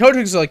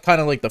 Togekiss is, like, kind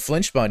of like the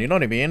flinch spawn, you know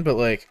what I mean? But,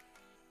 like,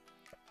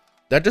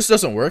 that just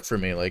doesn't work for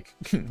me. Like,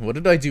 what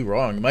did I do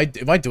wrong?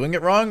 Am I doing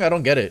it wrong? I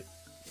don't get it.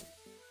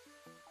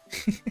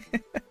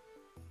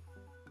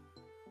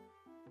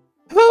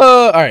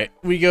 Alright,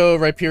 we go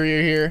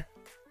Rhyperior here.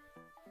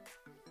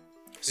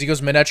 So he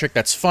goes Manectric,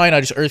 that's fine. I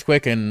just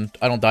Earthquake and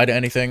I don't die to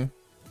anything.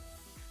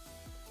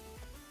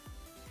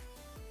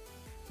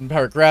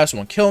 Power Grass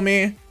won't kill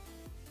me.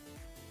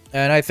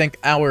 And I think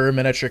our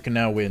Manectric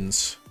now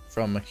wins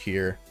from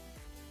here.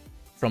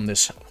 From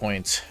this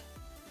point.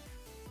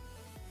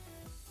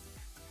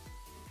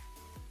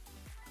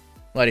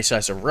 Mighty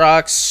Size of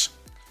Rocks.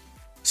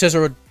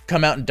 Scizor would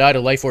come out and die to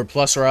Life Orb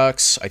plus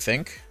Rocks, I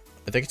think.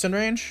 I think it's in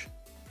range.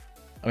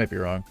 I might be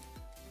wrong.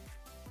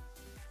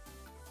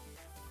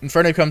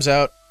 Inferno comes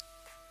out.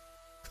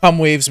 Come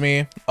waves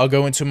me. I'll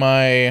go into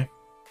my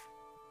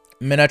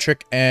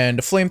Manectric and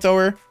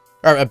Flamethrower.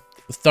 Or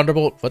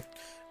Thunderbolt. What?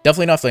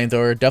 Definitely not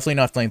Flamethrower. Definitely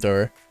not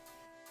Flamethrower.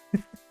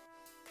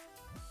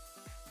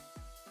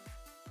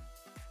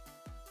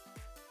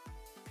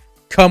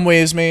 Come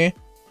waves me.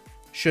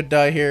 Should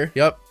die here.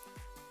 Yep.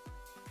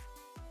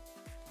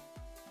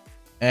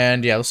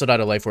 And yeah, let's die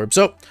to Life Orb.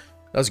 So,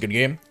 that was a good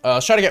game.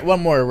 Let's try to get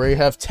one more where you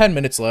have 10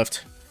 minutes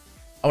left.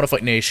 I want to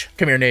fight Naish.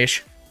 Come here,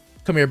 Naish.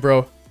 Come here,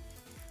 bro.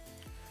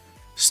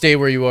 Stay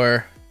where you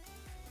are.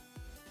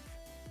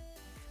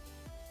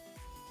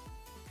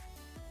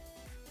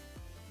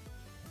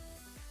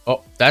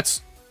 Oh,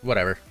 that's...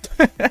 whatever.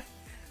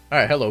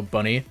 Alright, hello,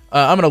 bunny.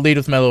 I'm gonna lead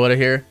with Meloetta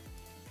here.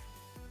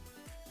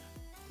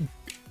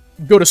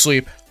 Go to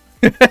sleep.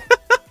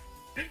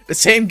 The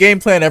same game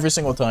plan every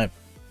single time.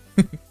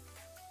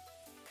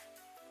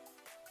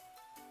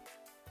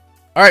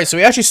 Alright, so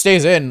he actually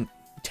stays in.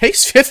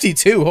 Takes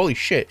 52. Holy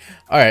shit.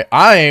 Alright,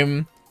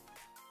 I'm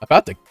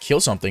about to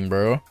kill something,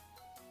 bro.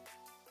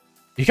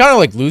 He kind of,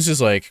 like,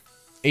 loses, like,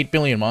 8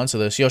 billion mons to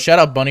this. Yo, shout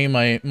out Bunny,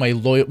 my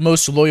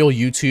most loyal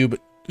YouTube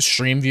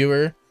stream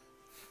viewer.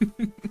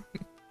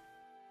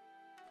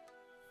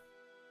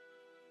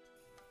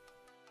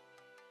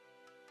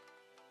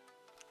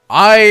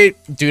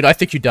 Dude, I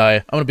think you die.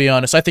 I'm gonna be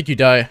honest. I think you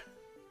die.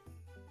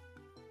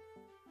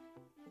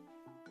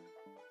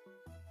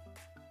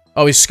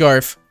 Oh, he's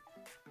Scarf.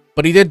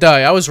 But he did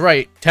die. I was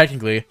right,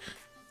 technically.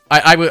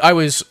 I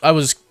was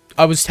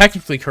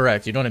technically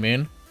correct, you know what I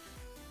mean?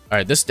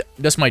 Alright,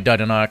 this might die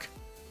to knock.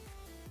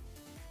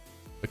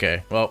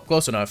 Okay, well,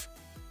 close enough.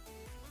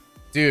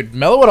 Dude,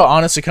 Meloetta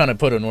honestly kind of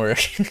put in work.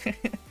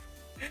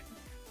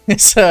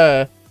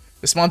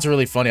 This mon's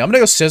really funny. I'm gonna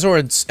go Scizor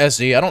and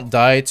SD. I don't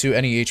die to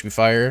any HP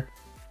fire.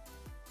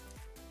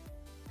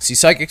 See,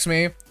 Psychics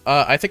me.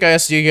 I think I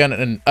SD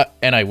again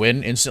and I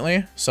win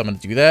instantly, so I'm gonna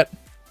do that.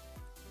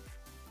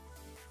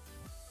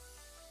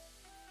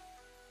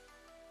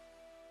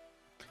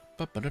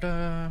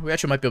 We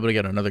actually might be able to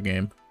get another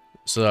game.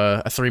 It's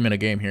a 3-minute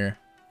game here.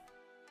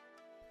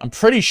 I'm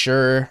pretty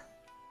sure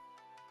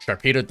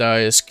Sharpedo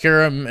dies.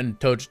 Kyurem and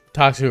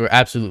Toxu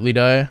absolutely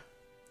die.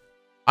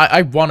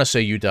 I want to say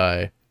you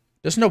die.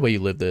 There's no way you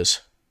live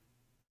this.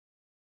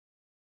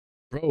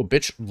 Bro,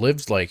 bitch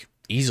lives, like,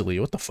 easily.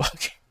 What the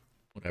fuck?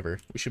 Whatever.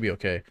 We should be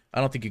okay.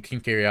 I don't think you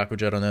can carry Aqua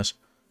Jet on this.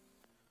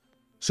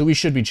 So we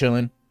should be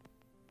chilling.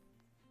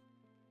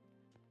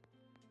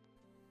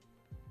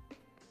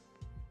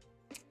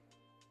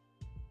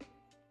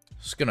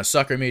 It's gonna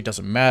sucker me, it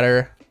doesn't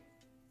matter.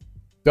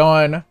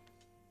 Gone.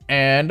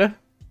 And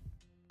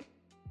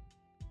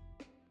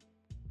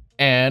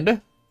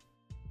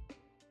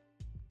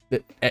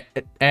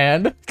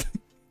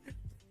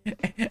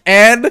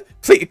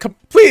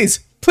please.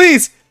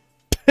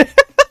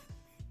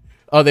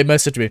 Oh, they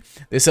messaged me.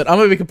 They said, I'm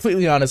gonna be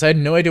completely honest, I had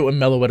no idea what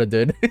Meloetta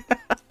did.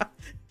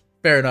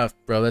 Fair enough,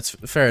 bro. That's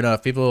fair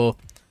enough. People,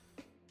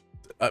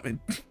 I mean,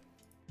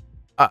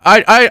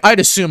 I'd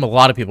assume a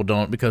lot of people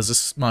don't because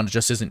this mod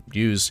just isn't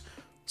used.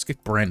 Let's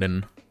get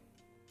Brandon.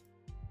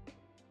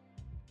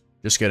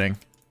 Just kidding.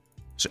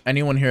 So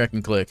anyone here I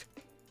can click.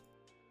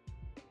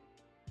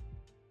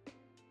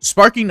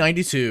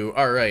 Sparky92.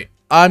 Alright.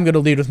 I'm going to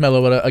lead with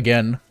Meloetta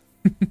again.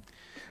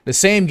 The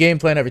same game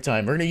plan every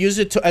time. We're going to use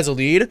it as a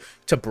lead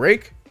to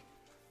break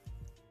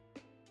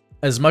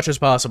as much as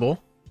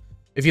possible.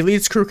 If he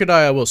leads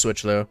Crocodile, I will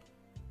switch though.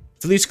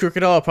 If he leads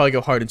Crocodile, I'll probably go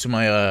hard into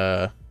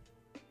my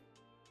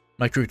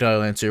my Crocodile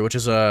Lancer, which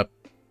is yeah.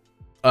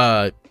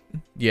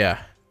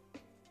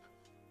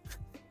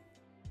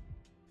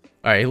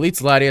 Alright, he leads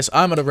Latias.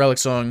 I'm gonna Relic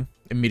Song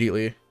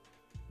immediately.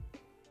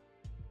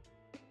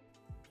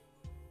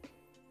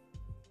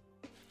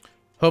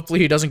 Hopefully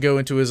he doesn't go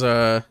into his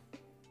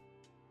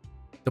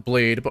the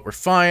blade, but we're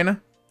fine. I'm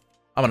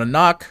gonna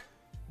knock.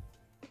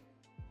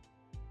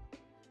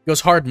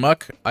 Goes hard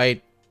muck.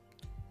 I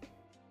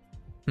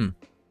don't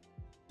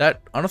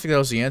think that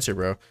was the answer,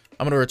 bro.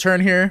 I'm gonna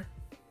return here.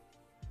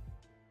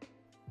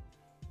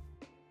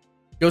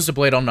 Goes to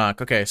blade on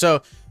knock. Okay,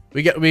 so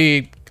we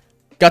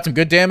got some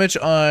good damage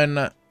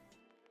on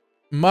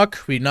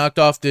muck. We knocked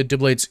off the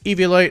Diblade's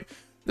Eviolite.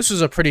 This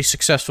was a pretty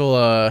successful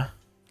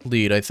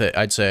lead,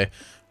 I'd say.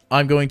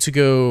 I'm going to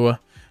go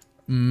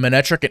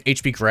Manectric and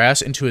HP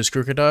Grass into his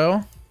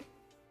Crocodile.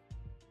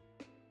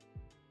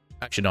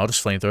 Actually, no, I'll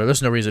just Flamethrower.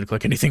 There's no reason to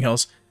click anything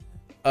else.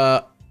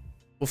 We'll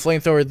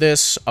Flamethrower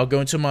this. I'll go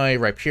into my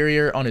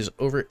Rhyperior on his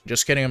over...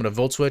 Just kidding, I'm going to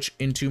Volt Switch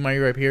into my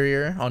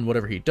Rhyperior on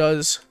whatever he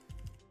does.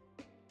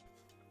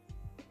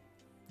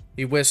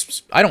 He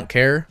Wisps. I don't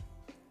care.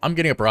 I'm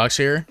getting up rocks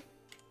here,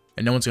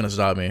 and no one's going to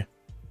stop me.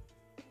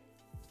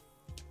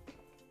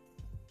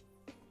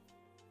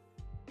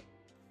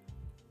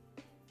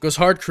 Goes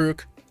hard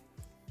Krook.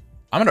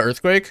 I'm gonna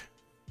Earthquake.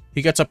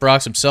 He gets up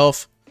rocks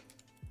himself.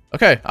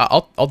 Okay,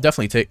 I'll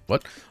definitely take...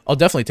 What? I'll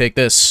definitely take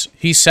this.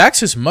 He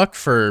sacks his muck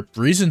for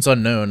reasons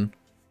unknown.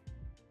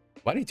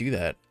 Why'd he do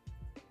that?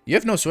 You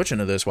have no switch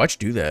into this. Why'd you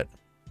do that?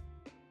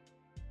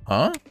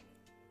 Huh?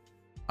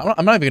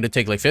 I'm not even gonna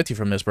take, like, 50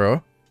 from this,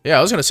 bro. Yeah,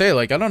 I was gonna say,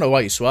 like, I don't know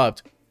why you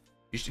swapped.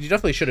 You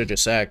definitely should have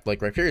just sacked. Like,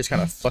 Rhyperior's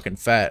kind of fucking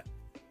fat.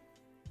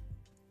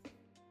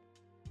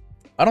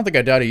 I don't think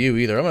I die to you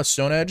either. I'm gonna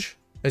Stone Edge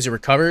as he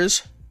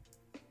recovers.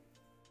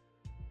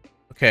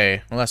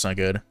 Okay, well, that's not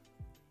good.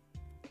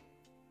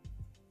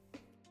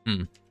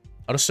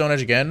 I'll just Stone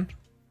Edge again.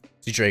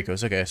 See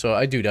Draco's. Okay, so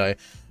I do die.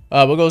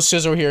 We'll go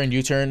Scizor here and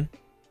U-turn.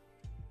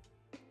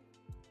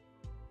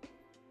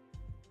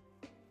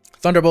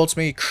 Thunderbolts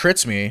me,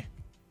 crits me.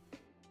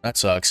 That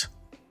sucks.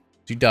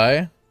 Do you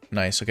die?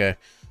 Nice, okay.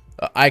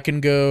 I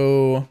can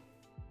go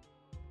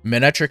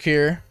Manectric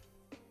here.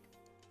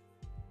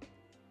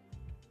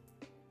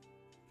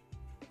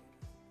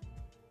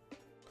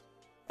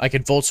 I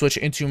can Volt Switch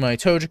into my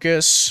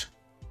Togekiss.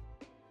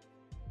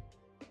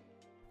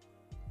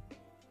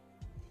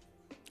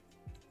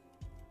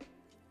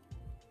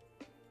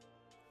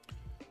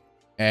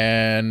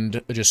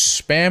 And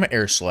just spam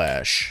Air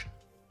Slash.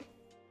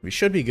 We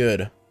should be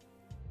good.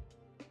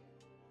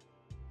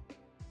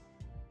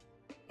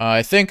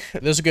 I think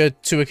this is a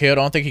good 2 KO. I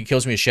don't think he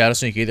kills me with Shadow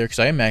Sneak either, because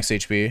I am max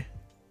HP.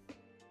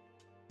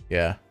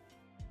 Yeah.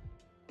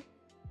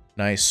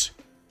 Nice.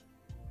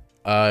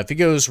 If he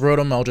goes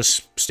Rotom, I'll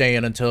just stay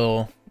in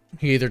until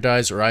he either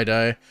dies or I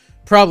die.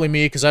 Probably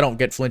me, because I don't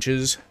get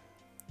flinches.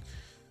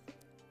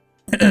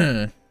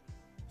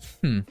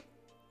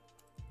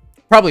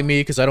 Probably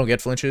me, because I don't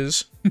get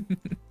flinches.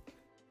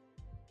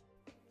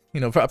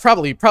 You know,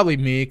 probably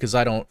me, because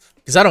I don't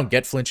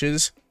get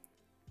flinches.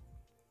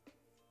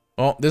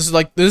 Well, this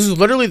is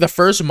literally the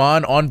first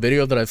Mon on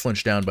video that I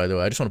flinched down, by the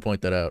way. I just want to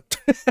point that out.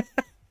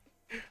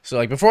 So,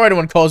 like, before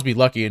anyone calls me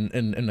lucky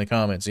in the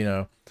comments, you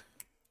know,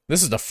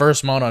 this is the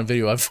first Mon on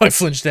video I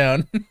flinched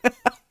down.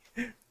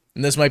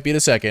 And this might be the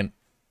second.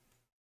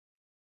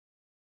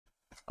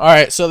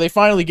 Alright, so they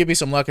finally give me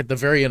some luck at the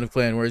very end of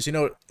Clan Wars. You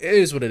know, it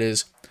is what it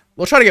is.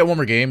 We'll try to get one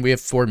more game. We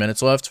have 4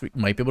 minutes left. We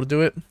might be able to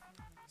do it.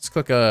 Let's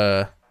click,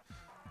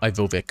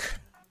 Ivovic.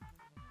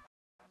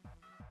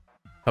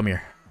 Come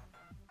here.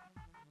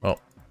 Well,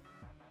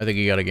 I think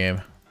he got a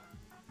game.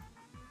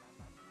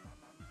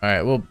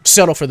 Alright, we'll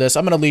settle for this.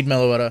 I'm gonna lead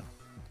Meloetta.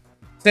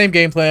 Same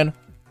game plan.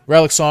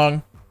 Relic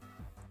Song.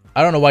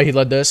 I don't know why he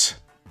led this.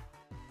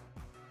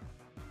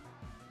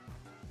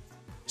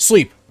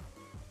 Sleep.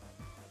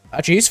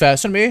 Actually, he's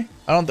faster than me.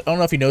 I don't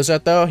know if he knows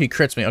that, though. He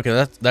crits me.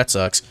 Okay, that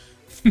sucks.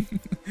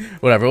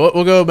 Whatever.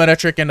 We'll go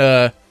Manectric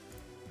and,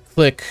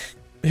 click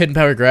Hidden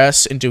Power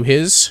Grass into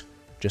his.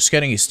 Just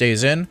kidding, he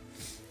stays in.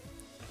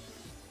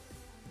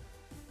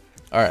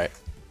 Alright.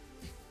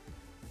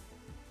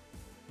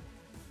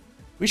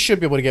 We should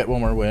be able to get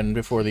one more win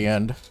before the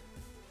end.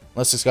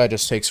 Unless this guy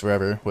just takes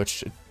forever,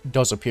 which it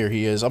does appear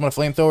he is. I'm gonna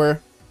Flamethrower.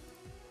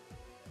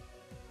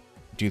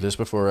 Do this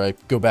before I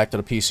go back to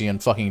the PC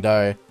and fucking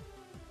die.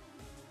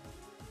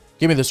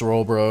 Give me this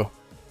roll, bro.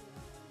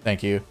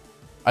 Thank you.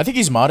 I think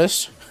he's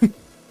modest.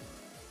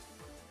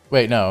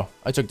 Wait, no.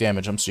 I took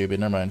damage. I'm stupid.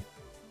 Never mind.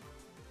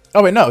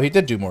 Oh, wait, no. He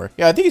did do more.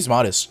 Yeah, I think he's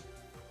modest.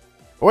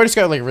 Or I just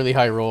got, like, a really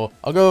high roll.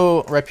 I'll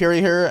go Rhyperior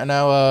here, and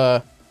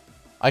now,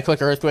 I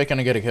click Earthquake and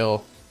I get a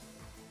kill.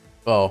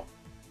 Oh.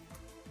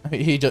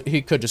 He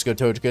could just go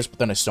Togekiss, but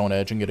then I Stone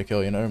Edge and get a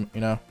kill, you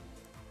know?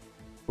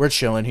 We're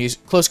chilling. He's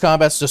close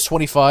combat's just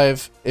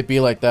 25. It be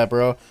like that,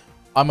 bro.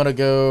 I'm gonna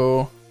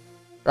go...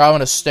 Or I'm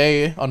gonna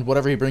stay on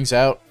whatever he brings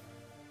out.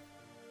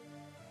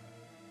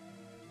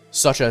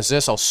 Such as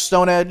this. I'll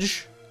Stone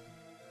Edge.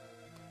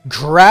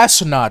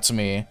 Grass Knots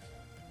me.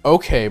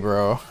 Okay,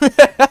 bro.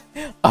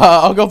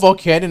 I'll go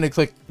Volcanion and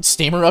click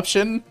Steam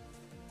Eruption.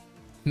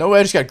 No way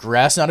I just got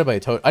Grass Knotted by a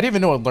Toad. I didn't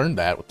even know I learned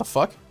that. What the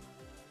fuck?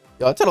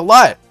 Yo, I did a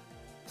lot.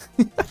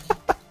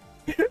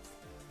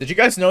 Did you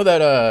guys know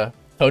that,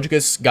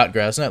 Togekiss got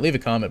Grass Knot? Leave a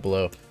comment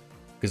below.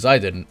 Because I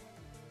didn't.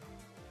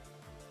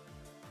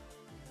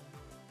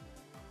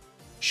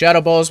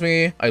 Shadow balls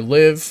me. I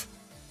live.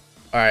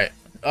 Alright.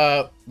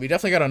 We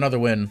definitely got another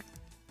win.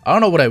 I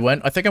don't know what I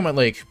went. I think I went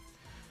like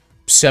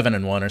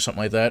 7-1 or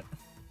something like that.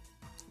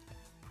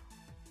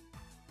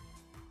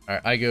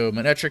 Alright, I go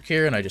Manectric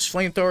here, and I just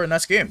Flamethrower, and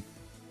that's game.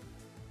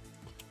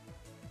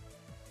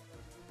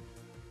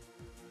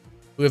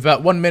 We have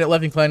about 1 minute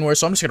left in Clan Wars,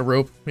 so I'm just gonna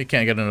rope. We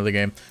can't get another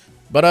game.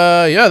 But,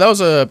 yeah, that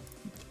was a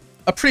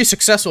pretty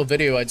successful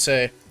video, I'd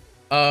say.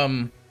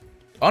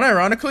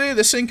 Unironically,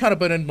 this thing kind of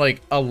put in,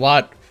 like, a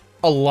lot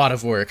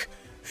of work.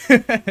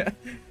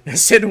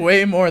 It did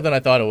way more than I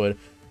thought it would.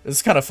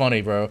 It's kind of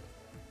funny, bro.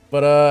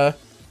 But,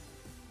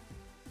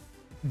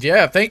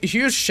 yeah,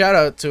 huge shout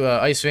out to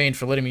Ice Vein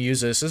for letting me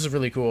use this. This is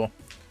really cool.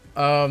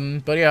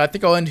 But yeah, I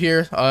think I'll end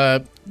here.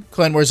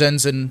 Clan Wars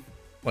ends in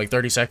like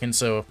 30 seconds,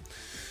 so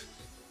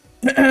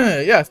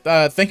yeah,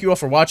 thank you all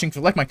for watching. If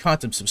you like my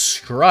content,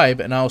 subscribe,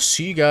 and I'll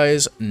see you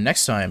guys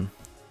next time.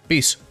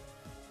 Peace.